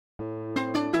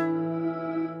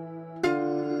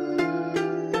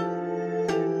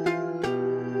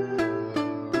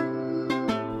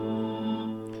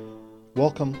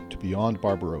Welcome to Beyond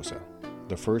Barbarossa,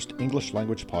 the first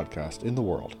English-language podcast in the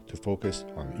world to focus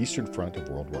on the Eastern Front of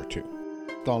World War II.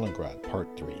 Stalingrad,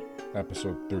 Part 3,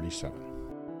 Episode 37.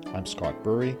 I'm Scott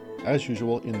Burry, as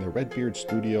usual in the Redbeard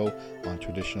studio on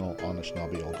traditional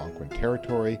Anishinaabe Algonquin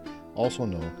territory, also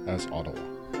known as Ottawa.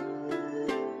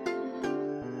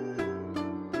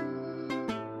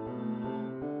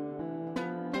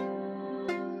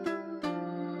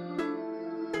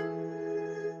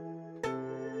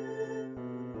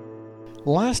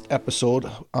 Last episode,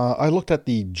 I looked at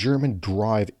the German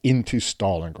drive into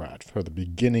Stalingrad for the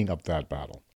beginning of that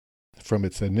battle, from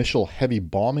its initial heavy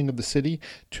bombing of the city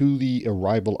to the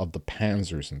arrival of the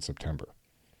panzers in September.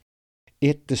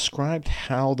 It described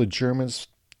how the Germans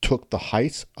took the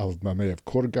heights of Mamayev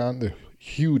Kurgan, the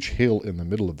huge hill in the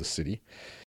middle of the city.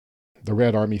 The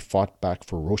Red Army fought back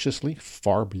ferociously,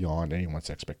 far beyond anyone's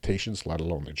expectations, let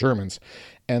alone the Germans,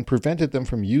 and prevented them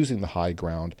from using the high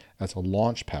ground as a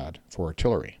launch pad for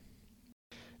artillery.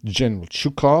 General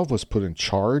Zhukov was put in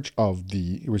charge of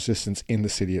the resistance in the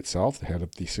city itself, the head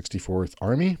of the 64th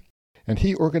Army, and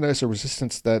he organized a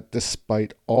resistance that,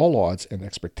 despite all odds and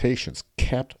expectations,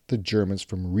 kept the Germans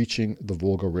from reaching the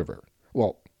Volga River.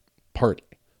 Well, partly.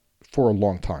 For a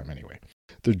long time, anyway.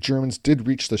 The Germans did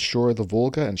reach the shore of the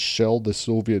Volga and shelled the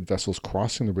Soviet vessels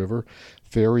crossing the river,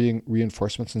 ferrying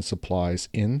reinforcements and supplies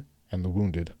in and the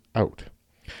wounded out.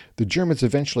 The Germans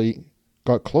eventually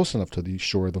got close enough to the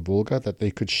shore of the Volga that they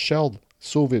could shell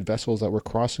Soviet vessels that were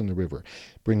crossing the river,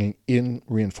 bringing in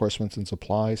reinforcements and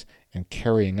supplies and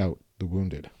carrying out the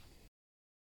wounded.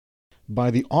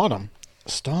 By the autumn,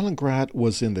 Stalingrad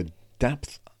was in the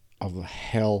depth of the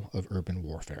hell of urban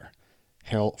warfare.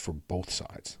 Hell for both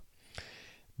sides.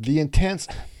 The intense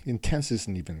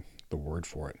isn't even the word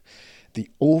for it. The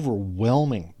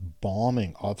overwhelming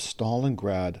bombing of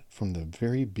Stalingrad from the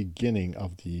very beginning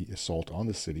of the assault on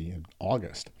the city in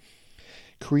August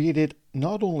created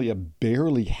not only a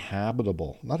barely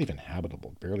survivable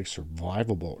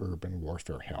urban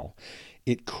warfare hell,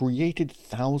 it created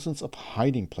thousands of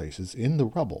hiding places in the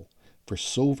rubble for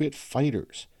Soviet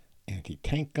fighters,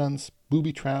 anti-tank guns,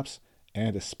 booby traps,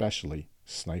 and especially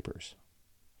snipers.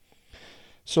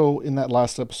 So in that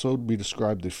last episode, we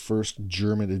described the first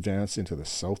German advance into the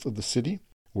south of the city,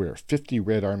 where 50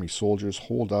 Red Army soldiers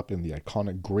holed up in the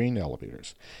iconic grain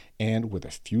elevators, and with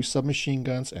a few submachine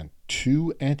guns and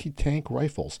 2 anti-tank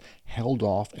rifles, held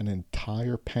off an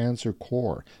entire panzer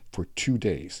corps for 2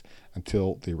 days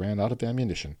until they ran out of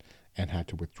ammunition and had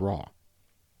to withdraw,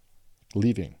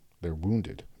 leaving their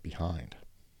wounded behind.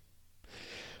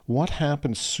 What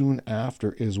happened soon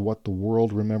after is what the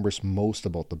world remembers most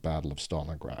about the Battle of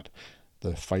Stalingrad.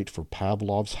 The fight for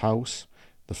Pavlov's house,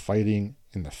 the fighting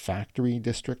in the factory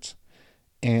districts,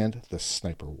 and the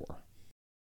sniper war.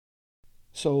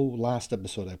 So last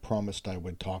episode I promised I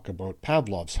would talk about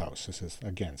Pavlov's house. This is,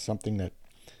 again, something that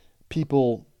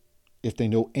people, if they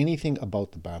know anything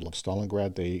about the Battle of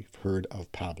Stalingrad, they've heard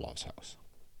of Pavlov's house.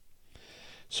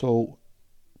 So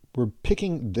we're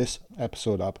picking this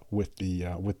episode up with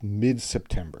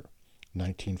mid-September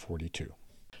 1942.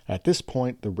 At this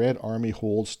point, the Red Army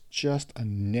holds just a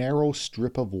narrow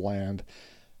strip of land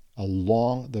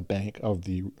along the bank of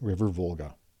the River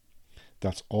Volga.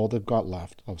 That's all they've got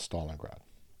left of Stalingrad.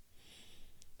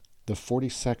 The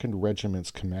 42nd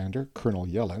Regiment's commander, Colonel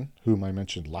Yelin, whom I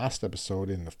mentioned last episode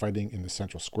in the fighting in the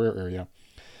Central Square area,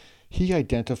 he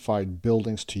identified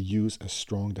buildings to use as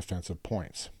strong defensive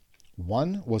points.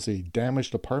 One was a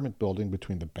damaged apartment building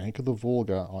between the bank of the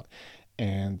Volga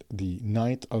and the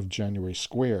 9th of January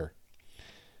Square.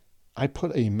 I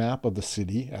put a map of the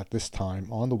city at this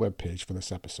time on the webpage for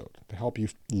this episode to help you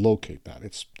locate that.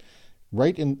 It's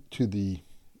right into the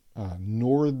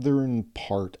northern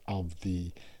part of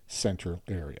the central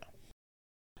area.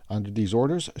 Under these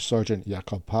orders, Sergeant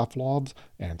Yakov Pavlov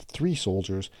and 3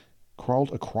 soldiers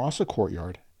crawled across a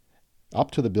courtyard up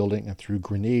to the building and threw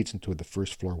grenades into the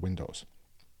first floor windows.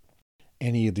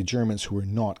 Any of the Germans who were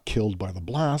not killed by the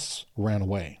blasts ran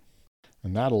away,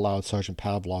 and that allowed Sergeant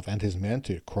Pavlov and his men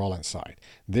to crawl inside.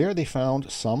 There they found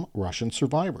some Russian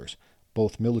survivors,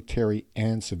 both military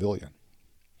and civilian.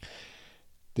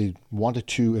 They wanted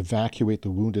to evacuate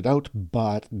the wounded out,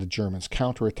 but the Germans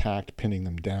counterattacked, pinning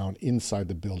them down inside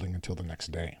the building until the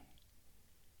next day.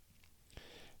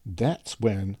 That's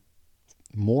when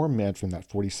more men from that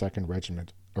 42nd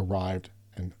Regiment arrived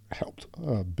and helped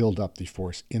build up the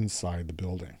force inside the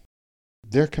building.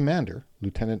 Their commander,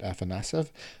 Lieutenant Afanasyev,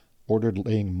 ordered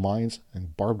laying mines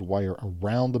and barbed wire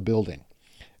around the building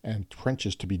and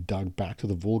trenches to be dug back to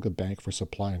the Volga bank for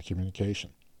supply and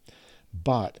communication.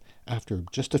 But after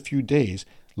just a few days,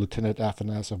 Lieutenant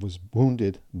Afanasyev was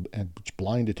wounded, and which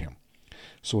blinded him.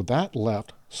 So that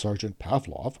left Sergeant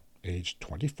Pavlov, aged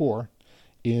 24,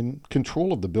 in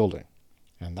control of the building,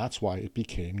 and that's why it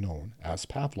became known as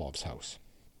Pavlov's house.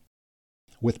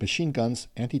 With machine guns,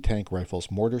 anti-tank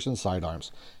rifles, mortars, and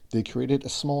sidearms, they created a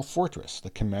small fortress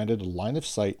that commanded a line of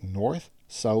sight north,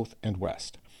 south, and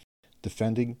west,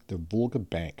 defending the Volga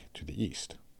bank to the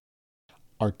east.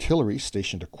 Artillery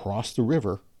stationed across the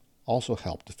river also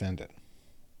helped defend it.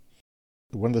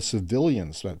 One of the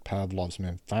civilians that Pavlov's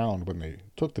men found when they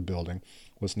took the building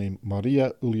was named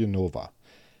Maria Ulyanova,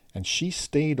 and she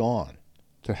stayed on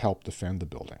to help defend the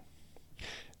building.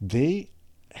 They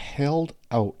held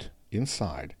out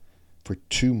inside for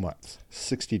 2 months,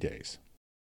 60 days.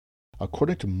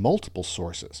 According to multiple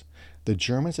sources, the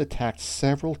Germans attacked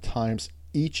several times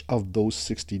each of those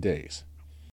 60 days.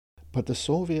 But the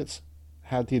Soviets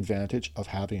had the advantage of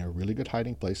having a really good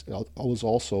hiding place. It was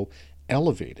also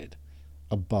elevated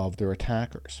above their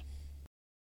attackers.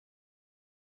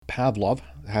 Pavlov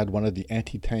had one of the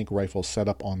anti-tank rifles set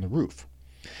up on the roof.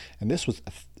 And this was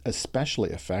especially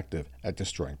effective at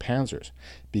destroying panzers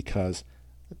because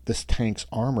this tank's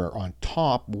armor on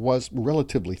top was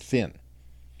relatively thin.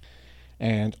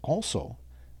 And also,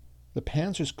 the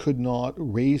panzers could not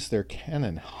raise their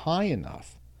cannon high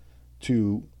enough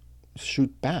to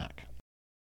shoot back.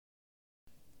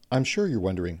 I'm sure you're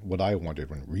wondering what I wondered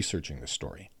when researching this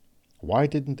story. Why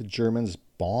didn't the Germans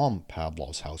bomb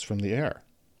Pavlov's house from the air?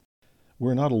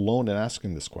 We're not alone in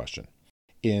asking this question.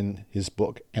 In his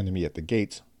book, Enemy at the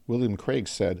Gates, William Craig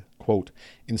said, quote,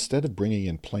 "Instead of bringing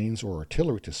in planes or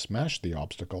artillery to smash the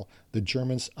obstacle, the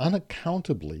Germans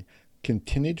unaccountably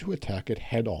continued to attack it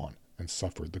head-on and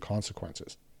suffered the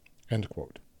consequences." End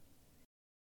quote.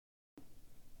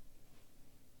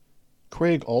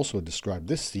 Craig also described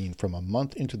this scene from a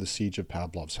month into the siege of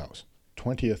Pavlov's house,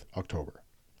 20th October.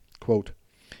 Quote,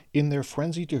 "In their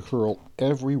frenzy to hurl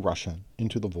every Russian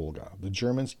into the Volga, the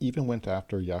Germans even went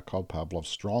after Yakov Pavlov's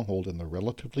stronghold in the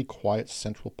relatively quiet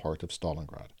central part of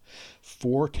Stalingrad.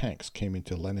 4 tanks came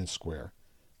into Lenin Square."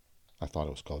 I thought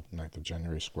it was called 9th of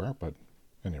January Square, but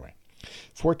anyway.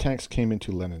 4 tanks came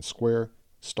into Lenin Square,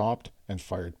 stopped, and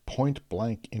fired point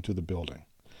blank into the building.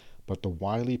 But the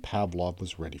wily Pavlov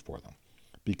was ready for them.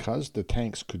 Because the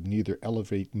tanks could neither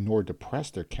elevate nor depress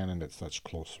their cannon at such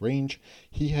close range,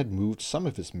 he had moved some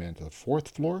of his men to the 4th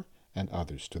floor and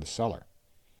others to the cellar.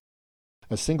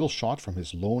 A single shot from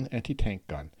his lone anti-tank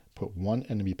gun put one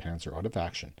enemy panzer out of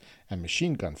action, and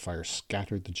machine gun fire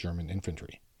scattered the German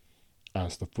infantry.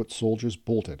 As the foot soldiers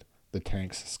bolted, the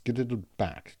tanks skidded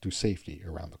back to safety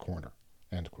around the corner.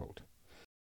 End quote.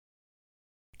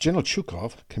 General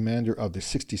Chukov, commander of the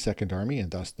 62nd Army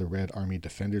and thus the Red Army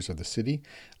defenders of the city,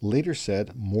 later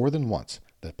said more than once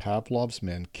that Pavlov's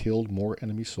men killed more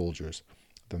enemy soldiers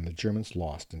than the Germans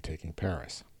lost in taking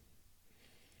Paris.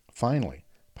 Finally,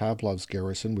 Pavlov's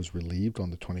garrison was relieved on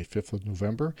the 25th of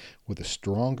November with a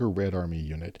stronger Red Army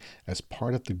unit as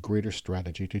part of the greater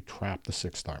strategy to trap the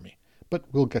 6th Army, but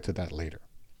we'll get to that later.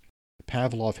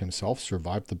 Pavlov himself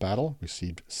survived the battle,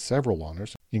 received several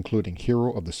honors, including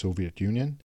Hero of the Soviet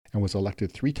Union, and was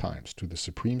elected 3 times to the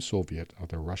Supreme Soviet of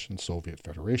the Russian Soviet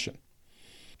Federation.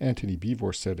 Antony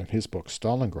Beevor said in his book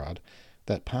Stalingrad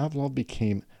that Pavlov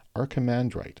became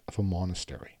archimandrite of a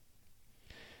monastery.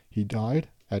 He died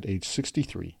at age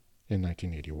 63 in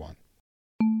 1981.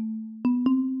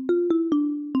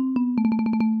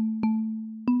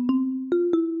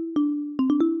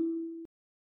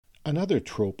 Another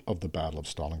trope of the Battle of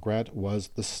Stalingrad was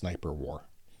the sniper war.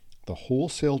 The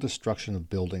wholesale destruction of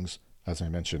buildings, as I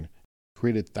mentioned,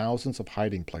 created thousands of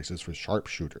hiding places for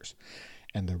sharpshooters,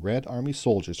 and the Red Army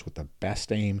soldiers with the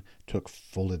best aim took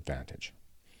full advantage.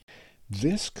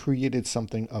 This created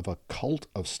something of a cult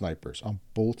of snipers on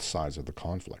both sides of the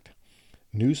conflict.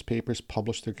 Newspapers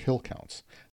published their kill counts.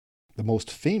 The most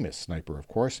famous sniper, of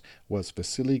course, was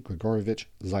Vasily Grigorovich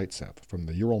Zaitsev from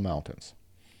the Ural Mountains.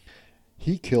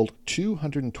 He killed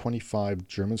 225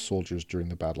 German soldiers during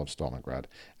the Battle of Stalingrad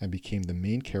and became the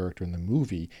main character in the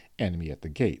movie Enemy at the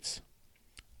Gates.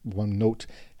 One note,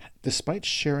 despite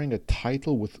sharing a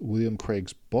title with William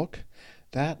Craig's book,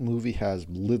 that movie has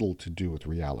little to do with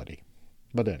reality.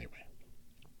 But anyway,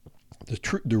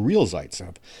 the real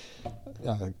Zaitsev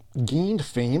gained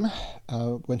fame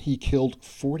when he killed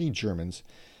 40 Germans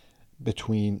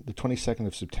between the 22nd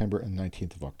of September and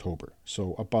 19th of October,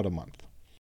 so about a month.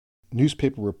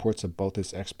 Newspaper reports about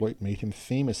this exploit made him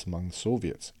famous among the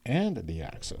Soviets and the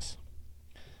Axis.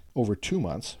 Over 2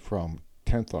 months, from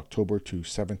 10th October to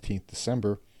 17th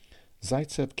December,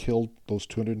 Zaitsev killed those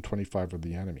 225 of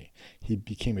the enemy. He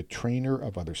became a trainer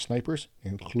of other snipers,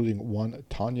 including one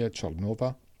Tanya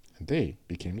Chalnova, and they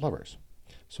became lovers.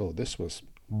 So this was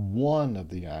one of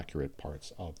the accurate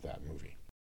parts of that movie.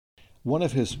 One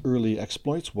of his early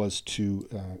exploits was to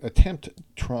attempt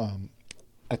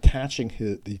attaching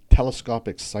the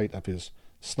telescopic sight of his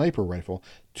sniper rifle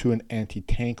to an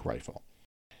anti-tank rifle.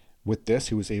 With this,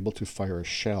 he was able to fire a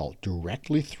shell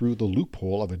directly through the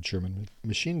loophole of a German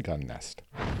machine gun nest.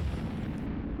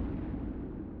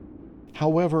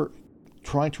 However,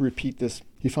 trying to repeat this,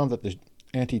 he found that the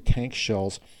anti-tank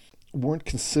shells weren't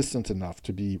consistent enough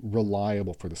to be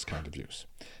reliable for this kind of use,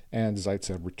 and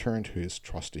Zaitsev returned to his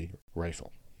trusty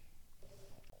rifle.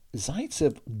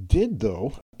 Zaitsev did,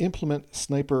 though, implement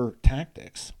sniper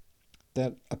tactics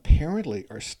that apparently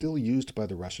are still used by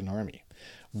the Russian army.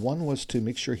 One was to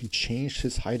make sure he changed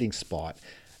his hiding spot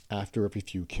after every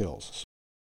few kills.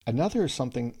 Another is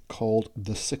something called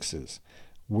the Sixes,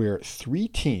 where 3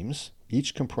 teams,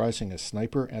 each comprising a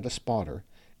sniper and a spotter,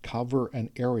 cover an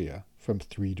area from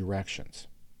 3 directions.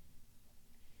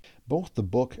 Both the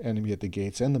book Enemy at the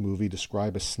Gates and the movie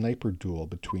describe a sniper duel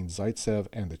between Zaitsev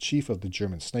and the chief of the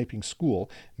German sniping school,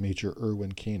 Major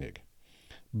Erwin Koenig.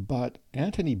 But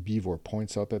Antony Beevor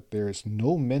points out that there is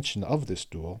no mention of this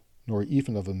duel, nor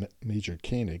even of a Major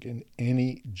Koenig, in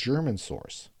any German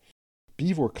source.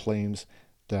 Beevor claims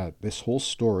that this whole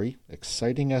story,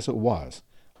 exciting as it was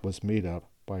made up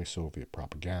by Soviet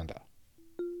propaganda.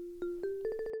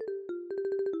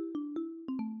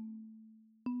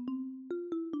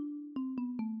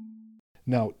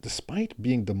 Now, despite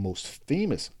being the most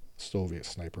famous Soviet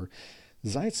sniper,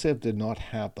 Zaitsev did not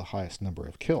have the highest number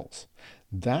of kills.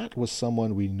 That was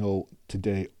someone we know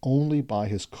today only by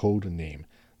his code name,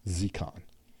 Zikon.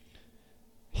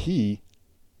 He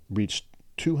reached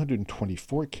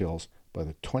 224 kills by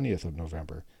the 20th of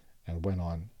November and went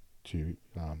on to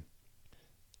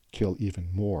kill even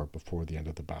more before the end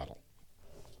of the battle.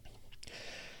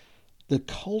 The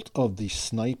cult of the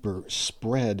sniper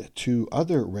spread to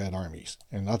other Red Armies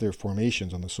and other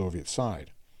formations on the Soviet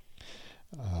side.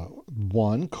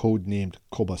 One, codenamed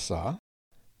Kobasa,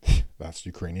 that's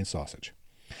Ukrainian sausage.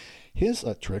 His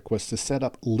trick was to set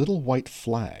up little white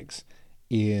flags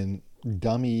in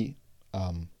dummy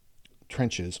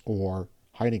trenches or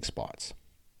hiding spots.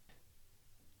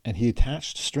 And he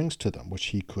attached strings to them, which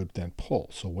he could then pull.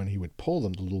 So when he would pull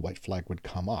them, the little white flag would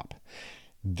come up.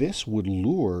 This would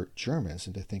lure Germans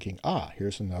into thinking,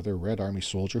 here's another Red Army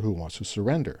soldier who wants to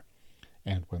surrender.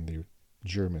 And when the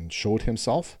German showed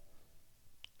himself,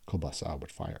 Kobasa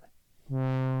would fire.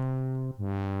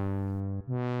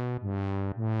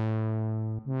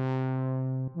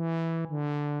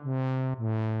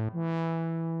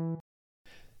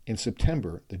 In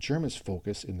September, the Germans'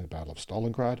 focus in the Battle of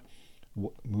Stalingrad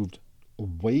moved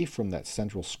away from that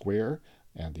central square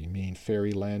and the main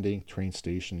ferry landing, train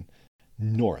station,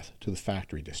 north to the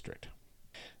factory district.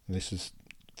 And this is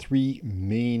 3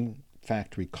 main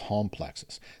factory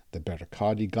complexes: the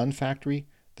Berkady gun factory,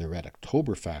 the Red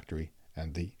October factory,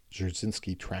 and the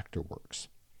Dzerzhinsky tractor works.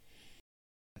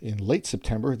 In late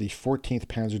September, the 14th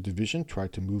Panzer Division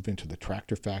tried to move into the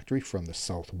tractor factory from the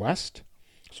southwest,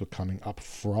 so coming up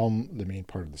from the main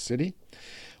part of the city,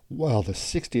 while the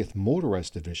 60th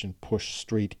Motorized Division pushed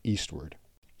straight eastward.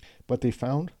 But they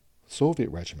found Soviet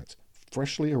regiments,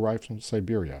 freshly arrived from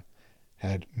Siberia,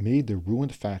 had made the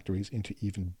ruined factories into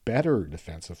even better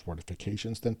defensive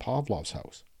fortifications than Pavlov's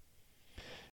house.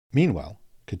 Meanwhile,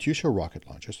 Katyusha rocket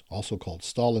launchers, also called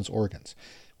Stalin's organs,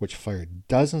 which fired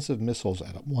dozens of missiles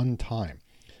at one time,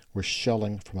 were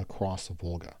shelling from across the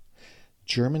Volga.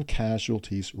 German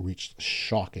casualties reached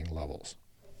shocking levels.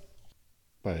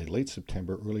 By late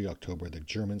September, early October, the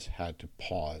Germans had to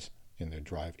pause in their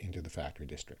drive into the factory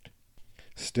district.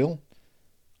 Still,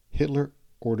 Hitler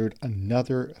ordered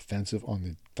another offensive on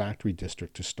the factory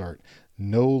district to start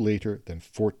no later than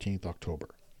 14th October.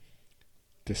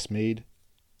 Dismayed,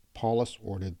 Paulus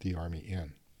ordered the army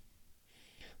in.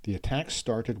 The attack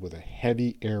started with a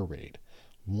heavy air raid.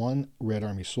 One Red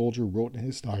Army soldier wrote in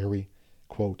his diary,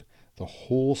 quote, "The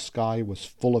whole sky was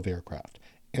full of aircraft,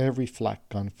 every flak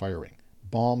gun firing,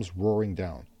 bombs roaring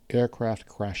down, aircraft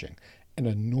crashing, an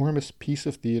enormous piece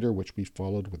of theater which we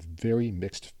followed with very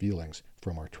mixed feelings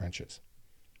from our trenches."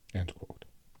 End quote.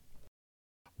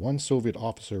 One Soviet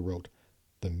officer wrote,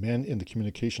 "The men in the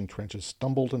communication trenches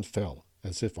stumbled and fell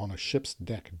as if on a ship's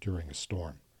deck during a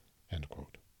storm." End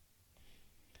quote.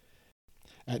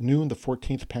 At noon, the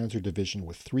 14th Panzer Division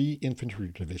with 3 infantry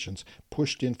divisions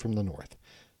pushed in from the north.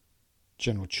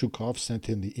 General Chukov sent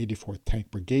in the 84th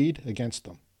Tank Brigade against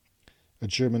them. A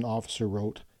German officer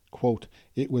wrote, quote,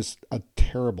 "It was a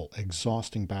terrible,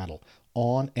 exhausting battle,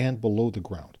 on and below the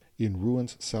ground, in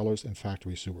ruins, cellars, and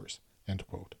factory sewers." End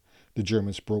quote. The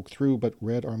Germans broke through, but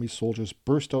Red Army soldiers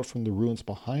burst out from the ruins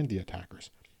behind the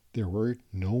attackers. There were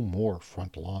no more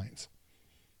front lines.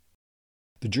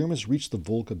 The Germans reached the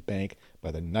Volga bank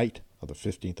by the night of the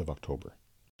 15th of October.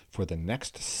 For the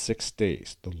next 6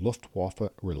 days, the Luftwaffe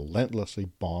relentlessly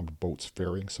bombed boats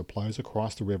ferrying supplies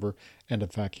across the river and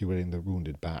evacuating the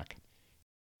wounded back.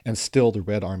 And still the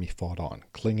Red Army fought on,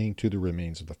 clinging to the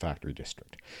remains of the factory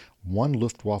district. One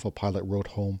Luftwaffe pilot wrote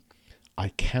home, "I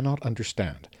cannot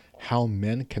understand how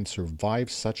men can survive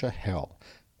such a hell,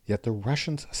 yet the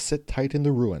Russians sit tight in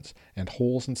the ruins and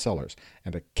holes in cellars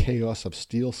and a chaos of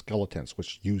steel skeletons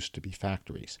which used to be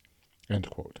factories." End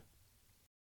quote.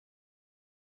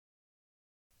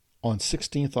 On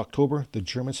 16th October, the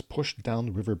Germans pushed down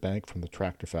the riverbank from the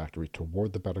tractor factory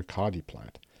toward the Barikadi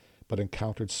plant, but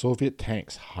encountered Soviet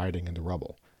tanks hiding in the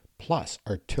rubble, plus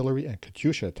artillery and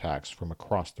Katyusha attacks from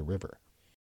across the river.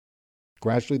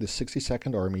 Gradually, the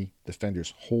 62nd Army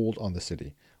defenders' hold on the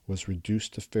city was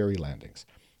reduced to ferry landings,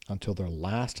 until their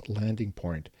last landing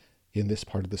point in this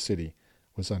part of the city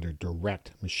was under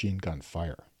direct machine gun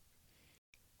fire.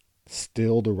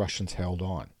 Still, the Russians held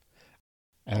on.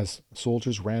 As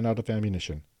soldiers ran out of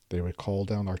ammunition, they would call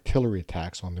down artillery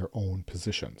attacks on their own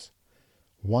positions.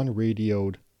 One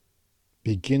radioed,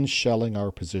 "Begin shelling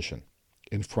our position.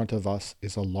 In front of us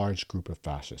is a large group of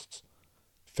fascists.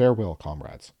 Farewell,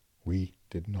 comrades. We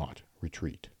did not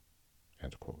retreat."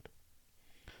 End quote.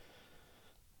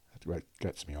 That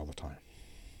gets me all the time.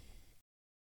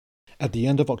 At the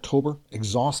end of October,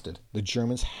 exhausted, the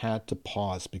Germans had to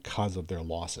pause because of their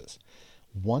losses.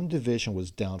 One division was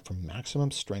down from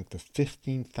maximum strength of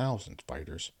 15,000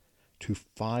 fighters to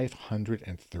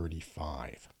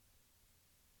 535.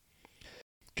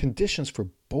 Conditions for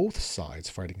both sides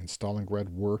fighting in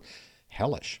Stalingrad were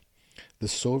hellish. The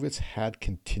Soviets had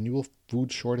continual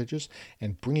food shortages,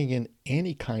 and bringing in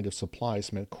any kind of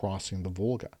supplies meant crossing the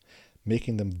Volga,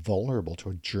 making them vulnerable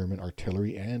to German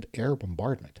artillery and air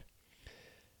bombardment.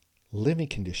 Living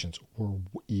conditions were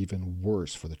even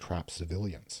worse for the trapped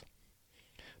civilians.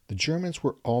 The Germans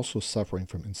were also suffering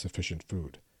from insufficient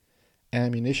food.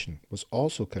 Ammunition was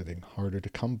also getting harder to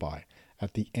come by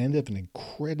at the end of an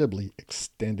incredibly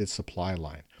extended supply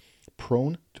line,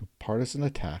 prone to partisan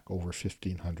attack over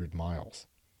 1,500 miles.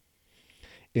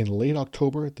 In late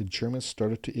October, the Germans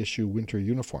started to issue winter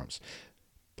uniforms,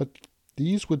 but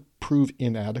these would prove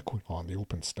inadequate on the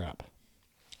open steppe.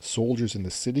 Soldiers in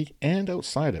the city and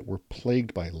outside it were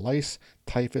plagued by lice,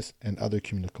 typhus, and other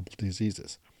communicable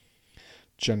diseases.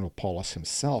 General Paulus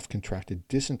himself contracted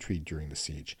dysentery during the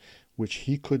siege, which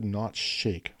he could not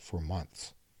shake for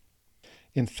months.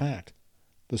 In fact,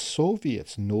 the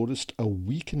Soviets noticed a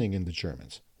weakening in the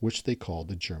Germans, which they called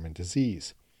the German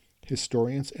disease.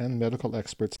 Historians and medical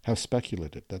experts have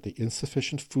speculated that the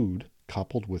insufficient food,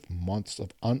 coupled with months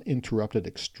of uninterrupted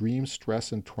extreme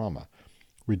stress and trauma,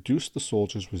 reduced the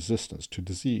soldiers' resistance to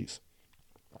disease.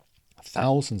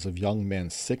 Thousands of young men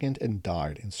sickened and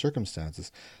died in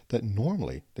circumstances that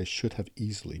normally they should have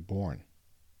easily borne.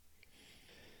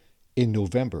 In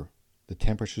November, the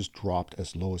temperatures dropped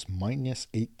as low as minus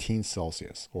 18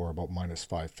 Celsius, or about minus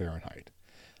 5 Fahrenheit.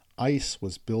 Ice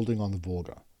was building on the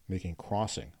Volga, making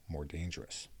crossing more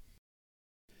dangerous.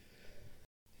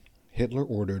 Hitler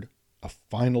ordered a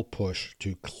final push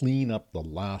to clean up the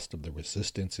last of the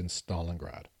resistance in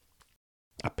Stalingrad.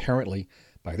 Apparently,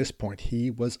 by this point, he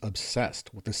was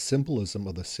obsessed with the symbolism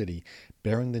of the city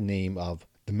bearing the name of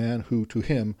the man who, to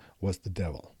him, was the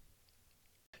devil.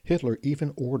 Hitler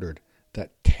even ordered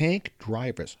that tank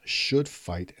drivers should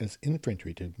fight as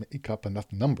infantry to make up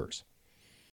enough numbers.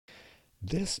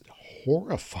 This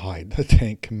horrified the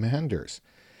tank commanders.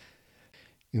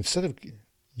 Instead of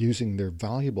using their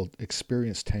valuable,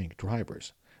 experienced tank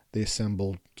drivers, they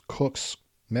assembled cooks,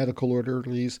 medical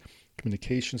orderlies,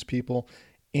 communications people,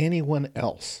 anyone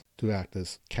else to act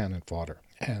as cannon fodder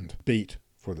and bait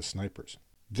for the snipers.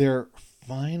 Their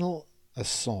final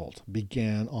assault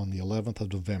began on the 11th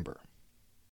of November.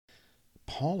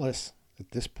 Paulus,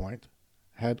 at this point,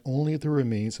 had only the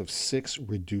remains of 6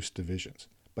 reduced divisions,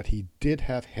 but he did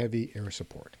have heavy air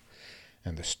support,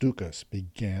 and the Stukas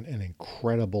began an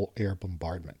incredible air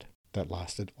bombardment that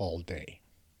lasted all day.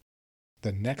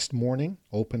 The next morning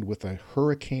opened with a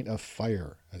hurricane of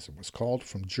fire, as it was called,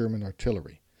 from German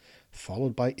artillery,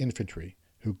 followed by infantry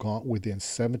who got within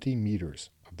 70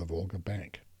 meters of the Volga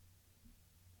bank.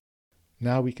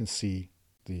 Now we can see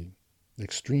the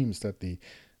extremes that the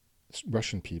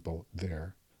Russian people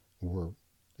there were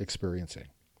experiencing.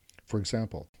 For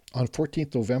example, on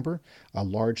 14th November, a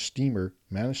large steamer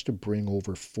managed to bring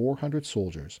over 400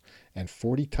 soldiers and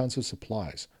 40 tons of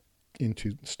supplies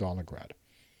into Stalingrad,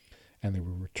 and they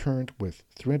were returned with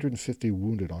 350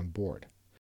 wounded on board.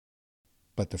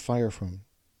 But the fire from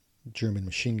German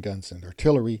machine guns and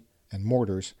artillery and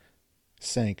mortars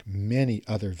sank many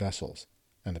other vessels,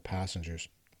 and the passengers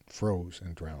froze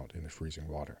and drowned in the freezing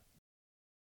water.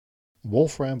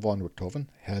 Wolfram von Richthofen,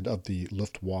 head of the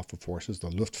Luftwaffe forces, the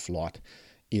Luftflotte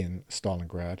in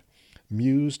Stalingrad,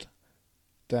 mused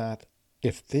that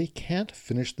if they can't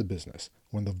finish the business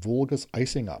when the Volga's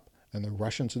icing up and the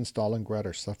Russians in Stalingrad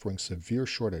are suffering severe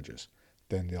shortages,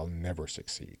 then they'll never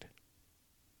succeed.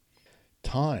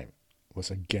 Time was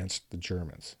against the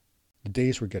Germans. The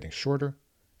days were getting shorter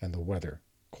and the weather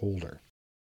colder.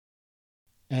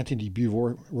 Antony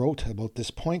Beevor wrote about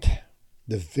this point,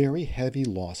 the very heavy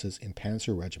losses in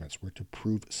panzer regiments were to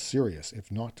prove serious,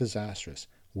 if not disastrous,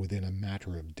 within a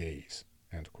matter of days.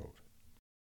 End quote.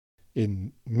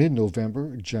 In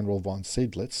mid-November, General von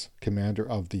Seydlitz, commander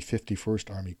of the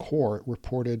 51st Army Corps,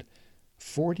 reported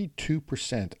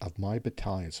 42% of my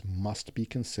battalions must be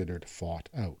considered fought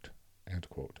out. End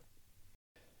quote.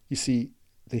 You see,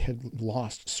 they had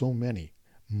lost so many.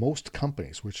 Most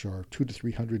companies, which are 200 to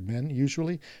 300 men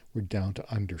usually, were down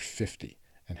to under 50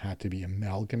 and had to be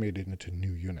amalgamated into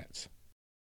new units.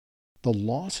 The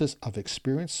losses of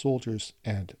experienced soldiers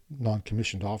and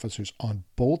non-commissioned officers on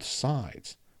both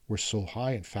sides were so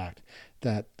high, in fact,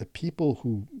 that the people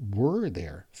who were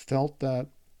there felt that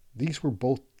these were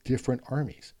both different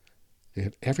armies.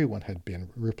 Everyone had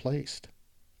been replaced.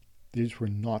 These were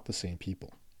not the same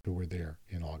people who were there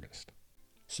in August.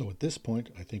 So at this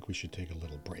point, I think we should take a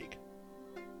little break.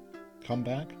 Come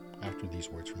back after these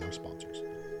words from our sponsors.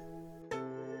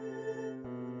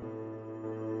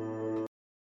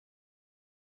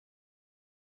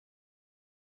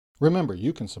 Remember,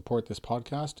 you can support this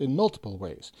podcast in multiple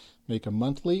ways. Make a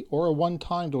monthly or a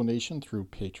one-time donation through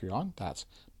Patreon. That's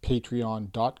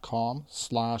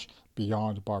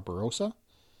patreon.com/beyondbarbarossa.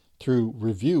 Through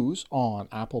reviews on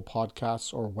Apple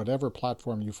Podcasts or whatever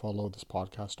platform you follow this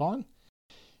podcast on.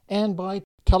 And by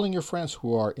telling your friends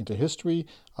who are into history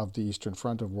of the Eastern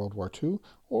Front of World War II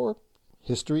or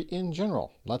history in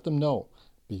general. Let them know.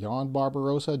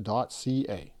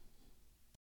 beyondbarbarossa.ca.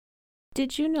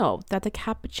 Did you know that the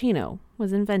cappuccino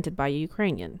was invented by a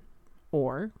Ukrainian?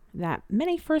 Or that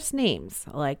many first names,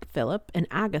 like Philip and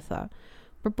Agatha,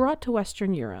 were brought to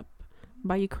Western Europe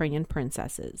by Ukrainian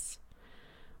princesses?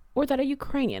 Or that a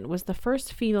Ukrainian was the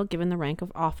first female given the rank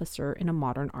of officer in a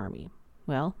modern army?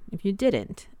 Well, if you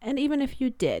didn't, and even if you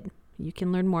did, you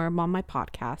can learn more on my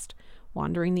podcast,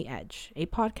 Wandering the Edge, a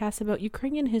podcast about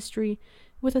Ukrainian history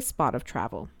with a spot of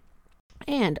travel.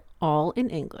 And all in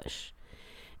English.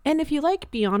 And if you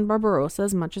like Beyond Barbarossa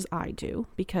as much as I do,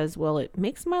 because, well, it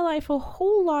makes my life a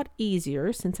whole lot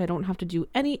easier since I don't have to do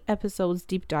any episodes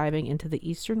deep diving into the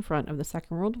Eastern Front of the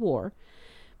Second World War,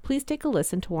 please take a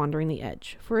listen to Wandering the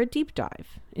Edge for a deep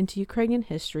dive into Ukrainian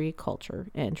history, culture,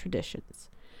 and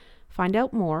traditions. Find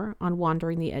out more on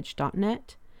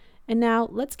wanderingtheedge.net. And now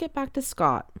let's get back to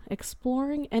Scott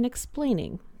exploring and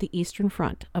explaining the Eastern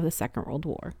Front of the Second World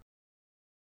War.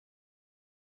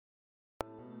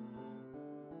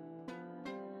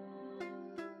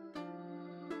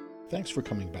 Thanks for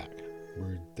coming back.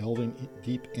 We're delving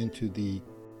deep into the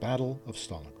Battle of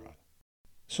Stalingrad.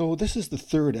 So this is the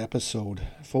third episode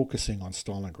focusing on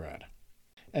Stalingrad.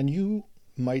 And you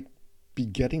might be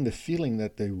getting the feeling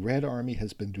that the Red Army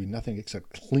has been doing nothing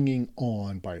except clinging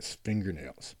on by its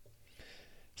fingernails.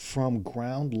 From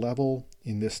ground level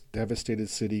in this devastated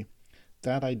city,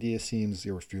 that idea seems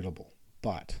irrefutable.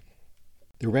 But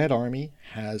the Red Army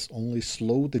has only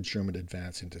slowed the German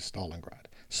advance into Stalingrad,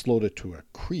 slowed it to a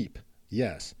creep,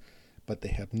 yes, but they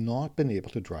have not been able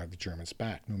to drive the Germans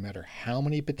back, no matter how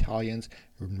many battalions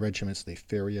and regiments they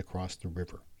ferry across the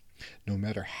river, no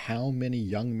matter how many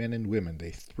young men and women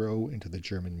they throw into the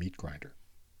German meat grinder.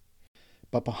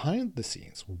 But behind the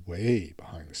scenes, way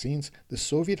behind the scenes, the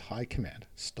Soviet High Command,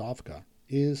 Stavka,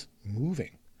 is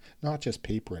moving. Not just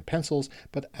paper and pencils,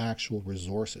 but actual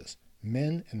resources,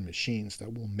 men and machines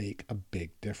that will make a big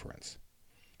difference.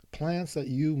 Plans that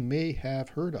you may have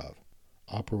heard of,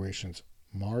 Operations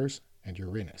Mars and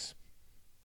Uranus.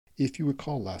 If you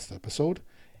recall last episode,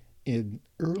 in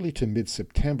early to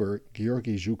mid-September,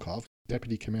 Georgy Zhukov,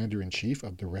 Deputy Commander-in-Chief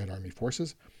of the Red Army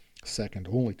Forces, second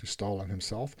only to Stalin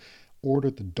himself,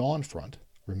 ordered the Dawn Front.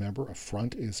 Remember, a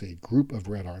front is a group of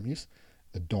Red armies.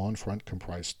 The Dawn Front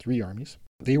comprised 3 armies.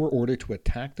 They were ordered to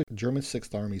attack the German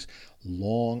Sixth Army's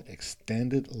long,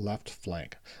 extended left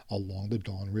flank along the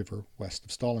Don River west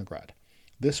of Stalingrad.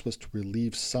 This was to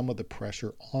relieve some of the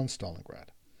pressure on Stalingrad.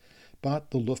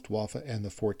 But the Luftwaffe and the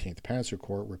 14th Panzer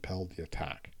Corps repelled the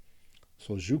attack.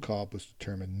 So Zhukov was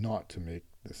determined not to make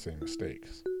the same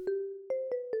mistakes.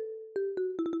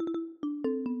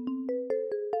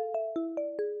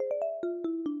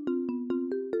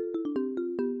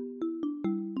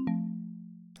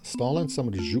 Stalin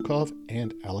summoned Zhukov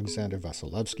and Alexander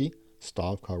Vasilevsky,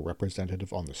 Stavka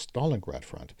representative on the Stalingrad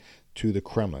front, to the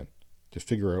Kremlin to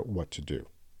figure out what to do.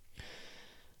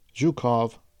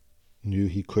 Zhukov knew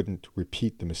he couldn't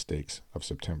repeat the mistakes of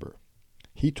September.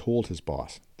 He told his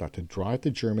boss that to drive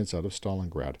the Germans out of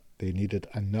Stalingrad, they needed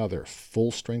another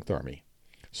full-strength army,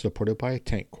 supported by a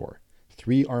tank corps,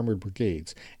 3 armored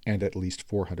brigades, and at least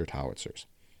 400 howitzers,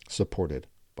 supported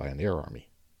by an air army.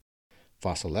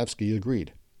 Vasilevsky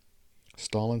agreed.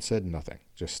 Stalin said nothing,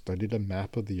 just studied a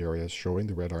map of the areas showing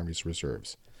the Red Army's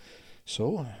reserves.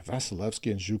 So Vasilevsky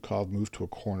and Zhukov moved to a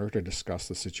corner to discuss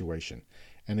the situation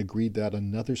and agreed that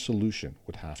another solution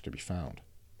would have to be found.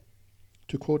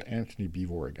 To quote Antony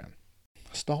Beevor again,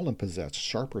 Stalin possessed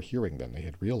sharper hearing than they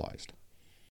had realized.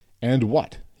 "And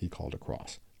what," he called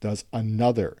across, "does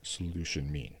another solution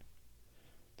mean?"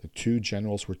 The 2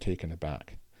 generals were taken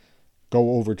aback.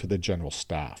 "Go over to the general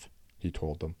staff," he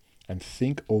told them, "and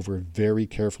think over very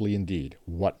carefully indeed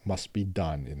what must be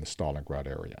done in the Stalingrad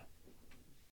area."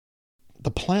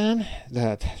 The plan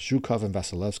that Zhukov and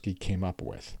Vasilevsky came up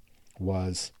with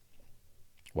was,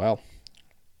 well,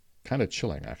 kind of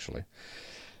chilling, actually.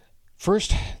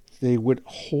 First, they would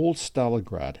hold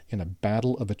Stalingrad in a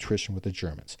battle of attrition with the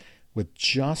Germans, with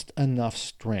just enough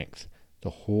strength to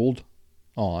hold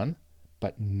on,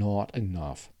 but not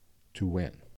enough to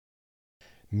win.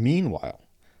 Meanwhile,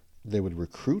 they would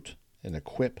recruit and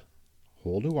equip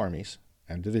whole new armies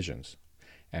and divisions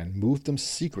and move them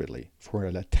secretly for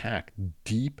an attack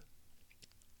deep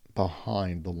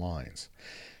behind the lines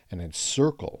and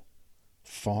encircle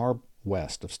far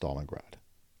west of Stalingrad.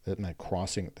 That meant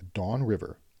crossing the Don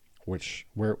River,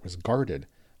 where it was guarded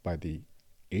by the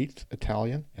 8th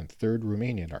Italian and 3rd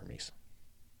Romanian armies.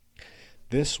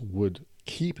 This would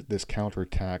keep this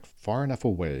counterattack far enough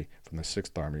away from the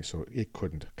 6th Army so it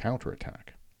couldn't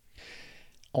counterattack.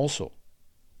 Also,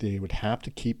 they would have to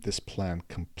keep this plan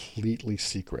completely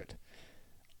secret.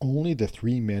 Only the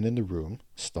 3 men in the room,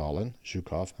 Stalin,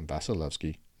 Zhukov, and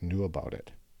Vasilevsky, knew about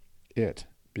it. It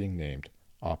being named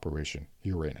Operation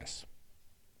Uranus.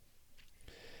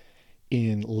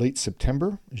 In late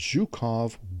September,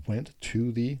 Zhukov went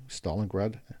to the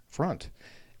Stalingrad front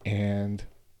and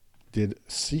did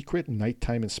secret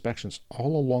nighttime inspections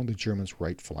all along the Germans'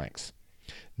 right flanks.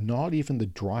 Not even the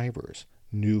drivers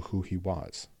knew who he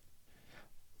was.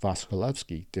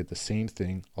 Vasilevsky did the same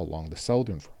thing along the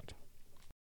southern front.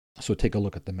 So take a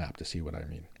look at the map to see what I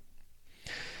mean.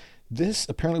 This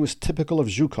apparently was typical of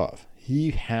Zhukov.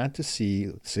 He had to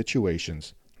see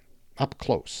situations up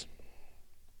close.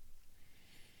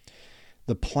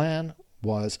 The plan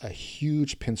was a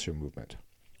huge pincer movement.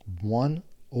 One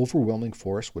overwhelming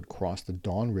force would cross the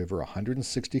Don River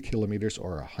 160 kilometers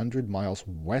or 100 miles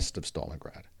west of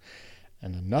Stalingrad,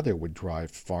 and another would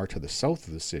drive far to the south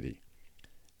of the city,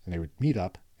 and they would meet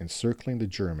up encircling the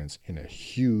Germans in a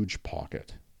huge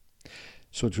pocket.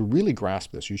 So to really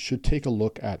grasp this, you should take a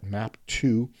look at map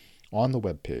 2 on the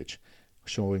webpage,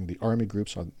 showing the army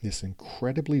groups on this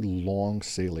incredibly long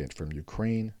salient from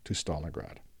Ukraine to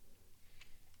Stalingrad.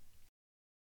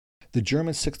 The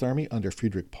German 6th Army under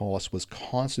Friedrich Paulus was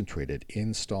concentrated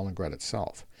in Stalingrad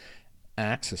itself.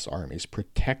 Axis armies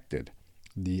protected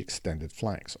the extended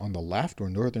flanks. On the left or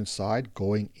northern side,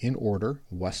 going in order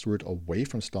westward away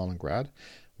from Stalingrad,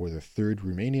 were the 3rd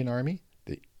Romanian Army,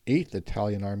 the 8th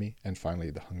Italian Army, and finally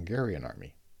the Hungarian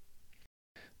Army.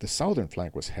 The southern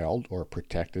flank was held or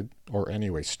protected, or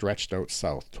anyway stretched out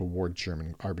south toward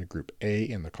German Army Group A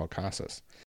in the Caucasus.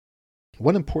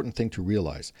 One important thing to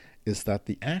realize is that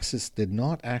the Axis did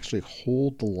not actually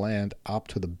hold the land up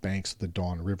to the banks of the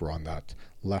Don River on that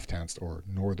left-hand or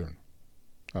northern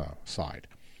side.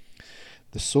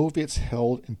 The Soviets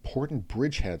held important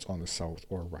bridgeheads on the south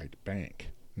or right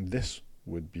bank. This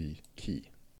would be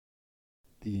key.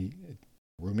 The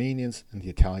Romanians and the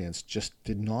Italians just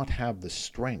did not have the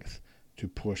strength to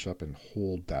push up and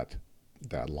hold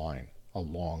that line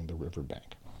along the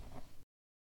riverbank.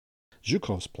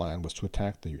 Zhukov's plan was to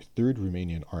attack the 3rd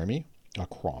Romanian Army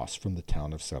across from the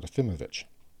town of Serafimovic.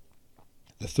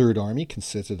 The 3rd Army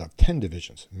consisted of 10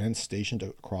 divisions, men stationed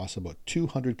across about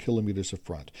 200 kilometers of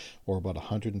front, or about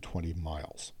 120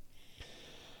 miles.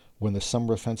 When the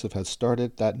summer offensive had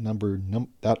started, that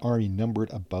army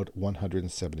numbered about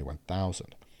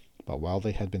 171,000. But while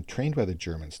they had been trained by the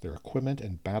Germans, their equipment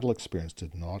and battle experience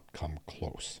did not come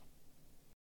close.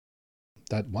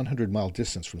 That 100-mile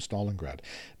distance from Stalingrad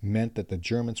meant that the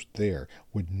Germans there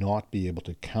would not be able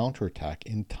to counterattack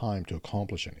in time to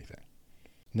accomplish anything.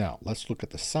 Now, let's look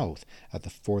at the south, at the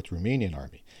 4th Romanian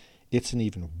Army. It's in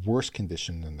even worse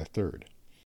condition than the 3rd.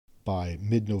 By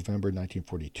mid-November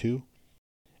 1942,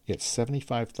 Its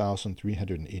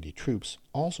 75,380 troops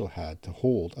also had to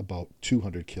hold about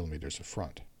 200 kilometers of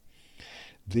front.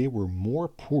 They were more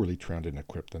poorly trained and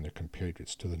equipped than their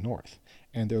compatriots to the north,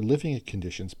 and their living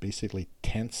conditions, basically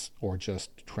tents or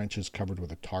just trenches covered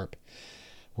with a tarp,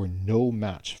 were no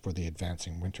match for the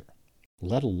advancing winter,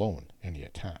 let alone any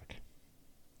attack.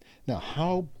 Now,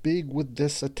 how big would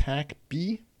this attack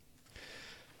be?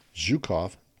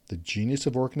 Zhukov, the genius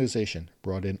of organization,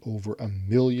 brought in over 1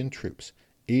 million troops,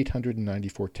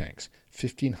 894 tanks,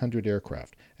 1,500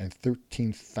 aircraft, and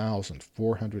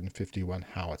 13,451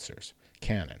 howitzers,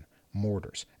 cannon,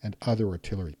 mortars, and other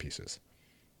artillery pieces.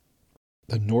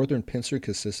 The northern pincer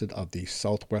consisted of the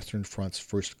Southwestern Front's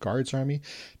 1st Guards Army,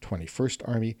 21st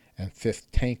Army, and 5th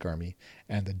Tank Army,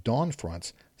 and the Don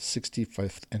Front's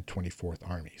 65th and 24th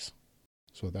Armies.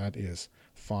 So that is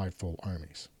 5 full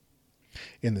armies.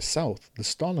 In the south, the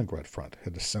Stalingrad Front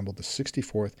had assembled the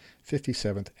 64th,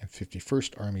 57th, and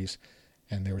 51st Armies,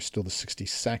 and there was still the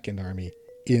 62nd Army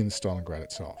in Stalingrad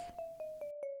itself.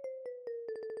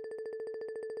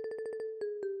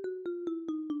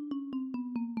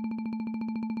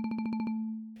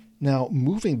 Now,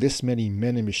 moving this many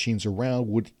men and machines around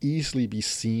would easily be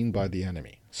seen by the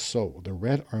enemy, so the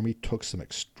Red Army took some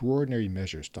extraordinary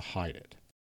measures to hide it.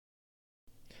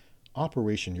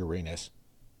 Operation Uranus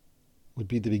would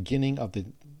be the beginning of the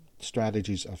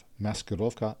strategies of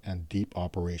Maskirovka and deep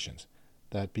operations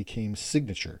that became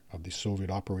signature of the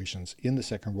Soviet operations in the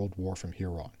Second World War from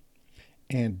here on,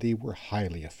 and they were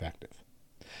highly effective.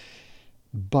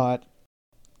 But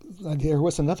there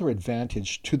was another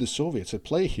advantage to the Soviets at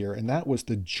play here, and that was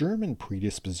the German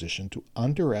predisposition to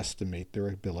underestimate their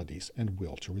abilities and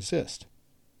will to resist.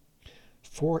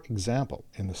 For example,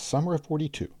 in the summer of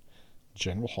 1942,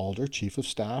 General Halder, Chief of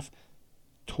Staff,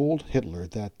 told Hitler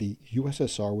that the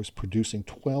USSR was producing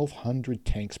 1,200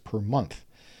 tanks per month,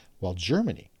 while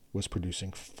Germany was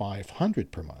producing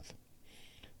 500 per month.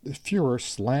 The Fuhrer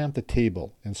slammed the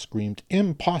table and screamed,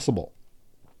 "Impossible!"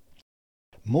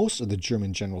 Most of the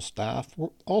German general staff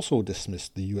also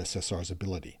dismissed the USSR's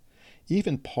ability.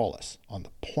 Even Paulus, on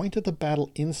the point of the battle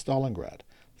in Stalingrad,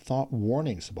 thought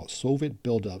warnings about Soviet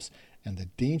buildups and the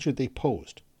danger they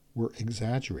posed were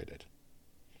exaggerated.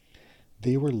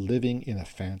 They were living in a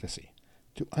fantasy.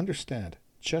 To understand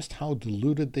just how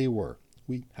deluded they were,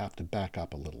 we have to back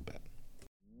up a little bit.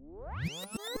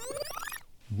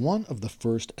 One of the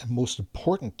first and most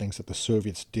important things that the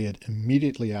Soviets did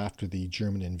immediately after the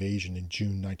German invasion in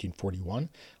June 1941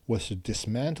 was to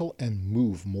dismantle and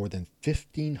move more than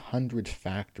 1,500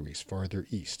 factories farther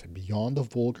east, beyond the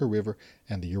Volga River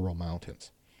and the Ural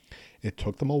Mountains. It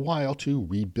took them a while to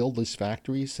rebuild these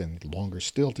factories and longer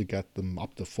still to get them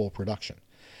up to full production.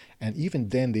 And even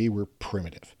then they were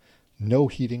primitive. No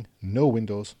heating, no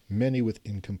windows, many with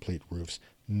incomplete roofs.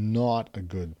 Not a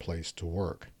good place to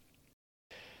work.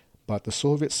 But the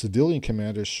Soviet civilian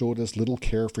commanders showed as little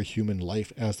care for human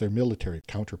life as their military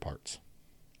counterparts.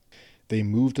 They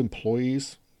moved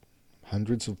employees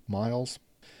hundreds of miles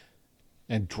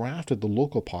and drafted the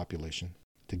local population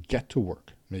to get to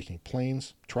work, making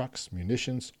planes, trucks,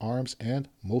 munitions, arms, and,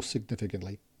 most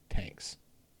significantly, tanks.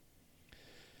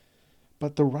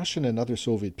 But the Russian and other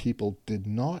Soviet people did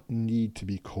not need to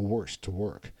be coerced to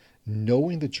work.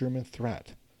 Knowing the German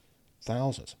threat,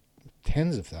 thousands,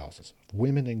 tens of thousands of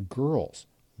women and girls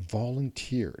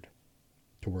volunteered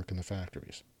to work in the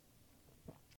factories.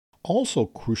 Also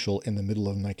crucial in the middle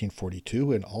of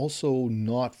 1942, and also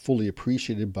not fully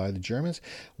appreciated by the Germans,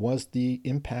 was the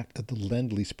impact of the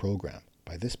Lend-Lease program.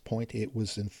 By this point, it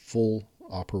was in full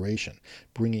operation,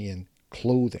 bringing in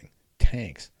clothing,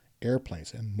 tanks,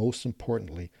 airplanes, and most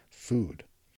importantly, food.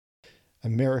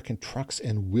 American trucks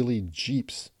and Willys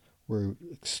Jeeps were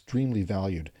extremely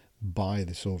valued by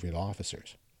the Soviet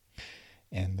officers.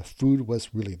 And the food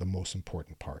was really the most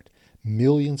important part.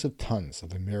 Millions of tons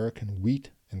of American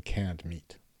wheat and canned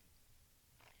meat.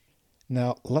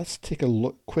 Now, let's take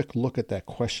a quick look at that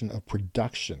question of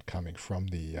production coming from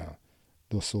the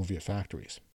Soviet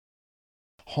factories.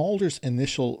 Halder's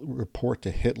initial report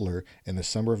to Hitler in the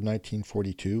summer of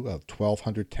 1942 of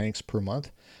 1,200 tanks per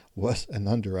month was an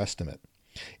underestimate.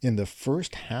 In the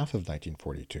first half of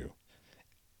 1942,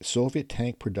 Soviet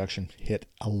tank production hit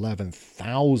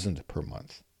 11,000 per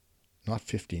month, not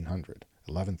 1,500,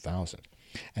 11,000.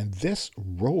 And this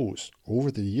rose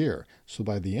over the year, so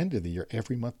by the end of the year,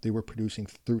 every month they were producing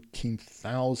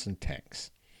 13,000 tanks.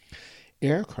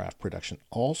 Aircraft production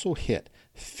also hit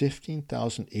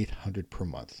 15,800 per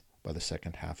month by the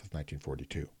second half of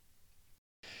 1942.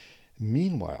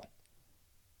 Meanwhile,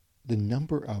 the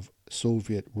number of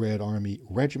Soviet Red Army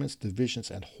regiments,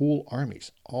 divisions, and whole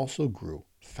armies also grew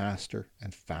faster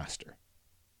and faster.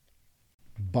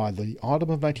 By the autumn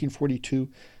of 1942,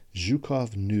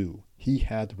 Zhukov knew he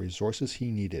had the resources he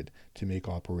needed to make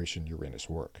Operation Uranus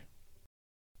work.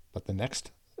 But the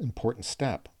next important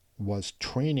step was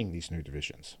training these new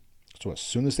divisions. So as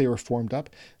soon as they were formed up,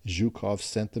 Zhukov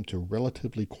sent them to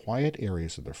relatively quiet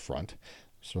areas of the front,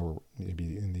 so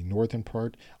maybe in the northern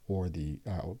part or the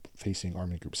facing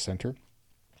Army Group Center,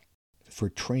 for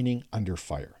training under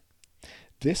fire.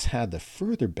 This had the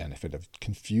further benefit of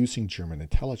confusing German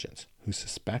intelligence, who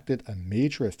suspected a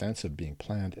major offensive being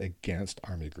planned against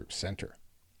Army Group Center.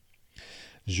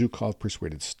 Zhukov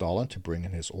persuaded Stalin to bring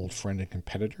in his old friend and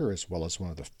competitor, as well as one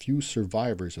of the few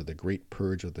survivors of the Great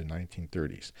Purge of the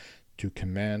 1930s, to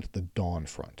command the Dawn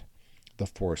Front, the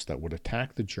force that would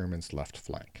attack the Germans' left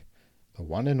flank, the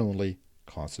one and only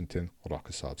Konstantin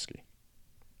Rokossovsky.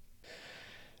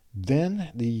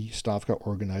 Then the Stavka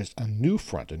organized a new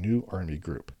front, a new army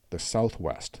group, the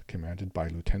Southwest, commanded by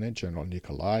Lieutenant General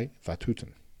Nikolai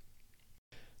Vatutin.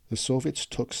 The Soviets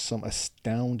took some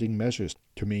astounding measures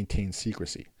to maintain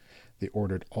secrecy. They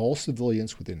ordered all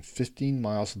civilians within 15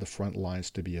 miles of the front lines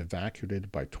to be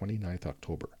evacuated by 29th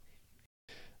October.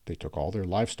 They took all their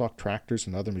livestock, tractors,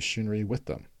 and other machinery with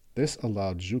them. This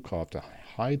allowed Zhukov to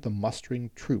hide the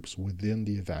mustering troops within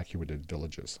the evacuated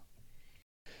villages.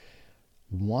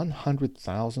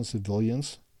 100,000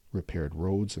 civilians repaired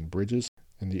roads and bridges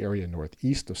in the area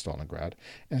northeast of Stalingrad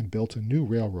and built a new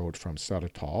railroad from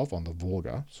Saratov on the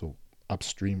Volga, so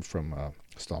upstream from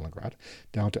Stalingrad,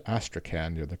 down to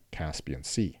Astrakhan near the Caspian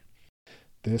Sea.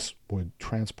 This would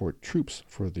transport troops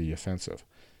for the offensive.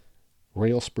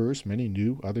 Rail spurs, many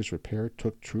new, others repaired,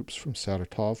 took troops from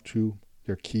Saratov to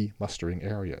their key mustering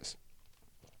areas.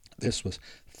 This was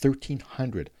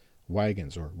 1,300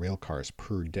 wagons or rail cars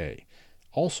per day,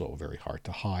 also very hard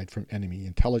to hide from enemy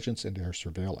intelligence and air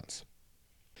surveillance.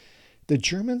 The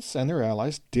Germans and their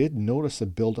allies did notice a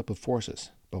buildup of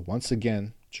forces, but once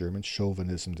again, German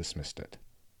chauvinism dismissed it.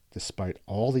 Despite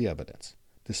all the evidence,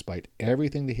 despite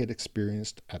everything they had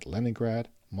experienced at Leningrad,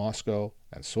 Moscow,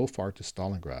 and so far to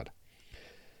Stalingrad,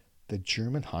 the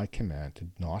German high command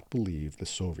did not believe the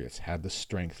Soviets had the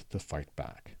strength to fight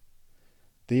back.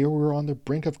 They were on the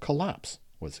brink of collapse,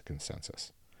 was the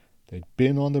consensus. They'd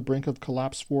been on the brink of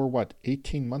collapse for,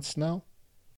 18 months now?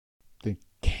 They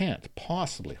can't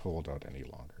possibly hold out any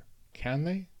longer, can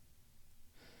they?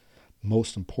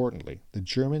 Most importantly, the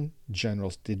German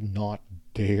generals did not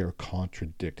dare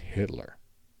contradict Hitler.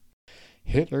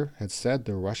 Hitler had said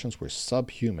the Russians were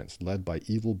subhumans led by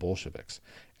evil Bolsheviks,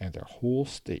 and their whole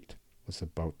state was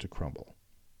about to crumble.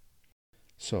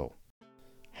 So,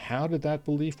 how did that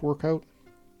belief work out?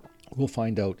 We'll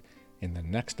find out in the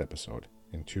next episode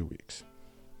in 2 weeks.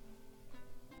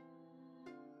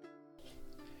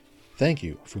 Thank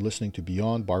you for listening to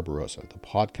Beyond Barbarossa, the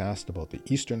podcast about the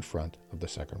Eastern Front of the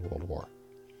Second World War.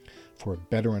 For a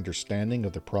better understanding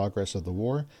of the progress of the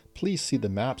war, please see the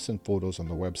maps and photos on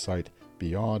the website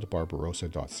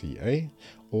beyondbarbarossa.ca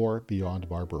or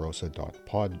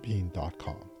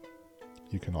beyondbarbarossa.podbean.com.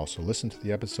 You can also listen to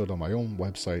the episode on my own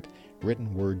website,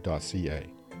 writtenword.ca.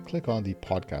 Click on the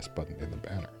podcast button in the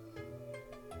banner.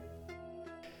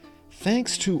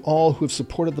 Thanks to all who have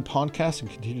supported the podcast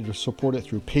and continue to support it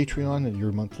through Patreon and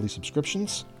your monthly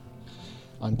subscriptions.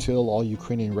 Until all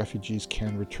Ukrainian refugees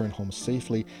can return home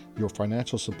safely, your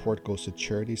financial support goes to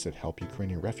charities that help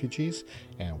Ukrainian refugees.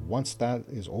 And once that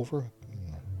is over,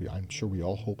 I'm sure we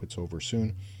all hope it's over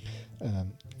soon,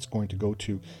 it's going to go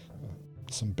to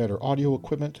some better audio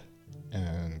equipment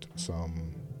and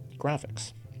some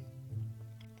graphics.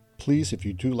 Please, if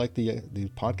you do like the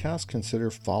podcast,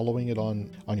 consider following it on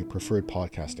your preferred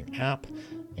podcasting app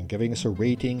and giving us a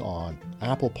rating on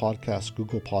Apple Podcasts,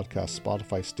 Google Podcasts,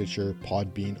 Spotify, Stitcher,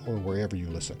 Podbean, or wherever you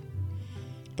listen.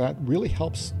 That really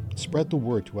helps spread the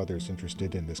word to others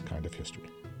interested in this kind of history.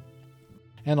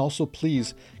 And also,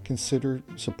 please consider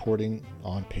supporting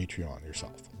on Patreon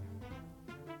yourself.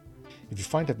 If you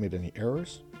find I've made any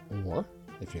errors, or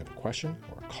if you have a question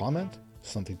or a comment,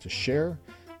 something to share,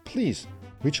 please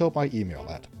reach out by email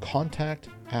at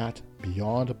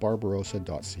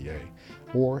contact@beyondbarbarossa.ca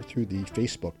or through the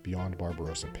Facebook Beyond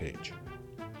Barbarossa page.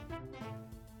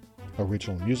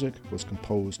 Original music was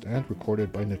composed and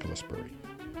recorded by Nicholas Burry.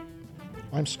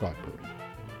 I'm Scott Burry.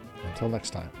 Until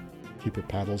next time, keep your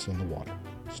paddles in the water.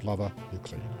 Slava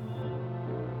Ukraini.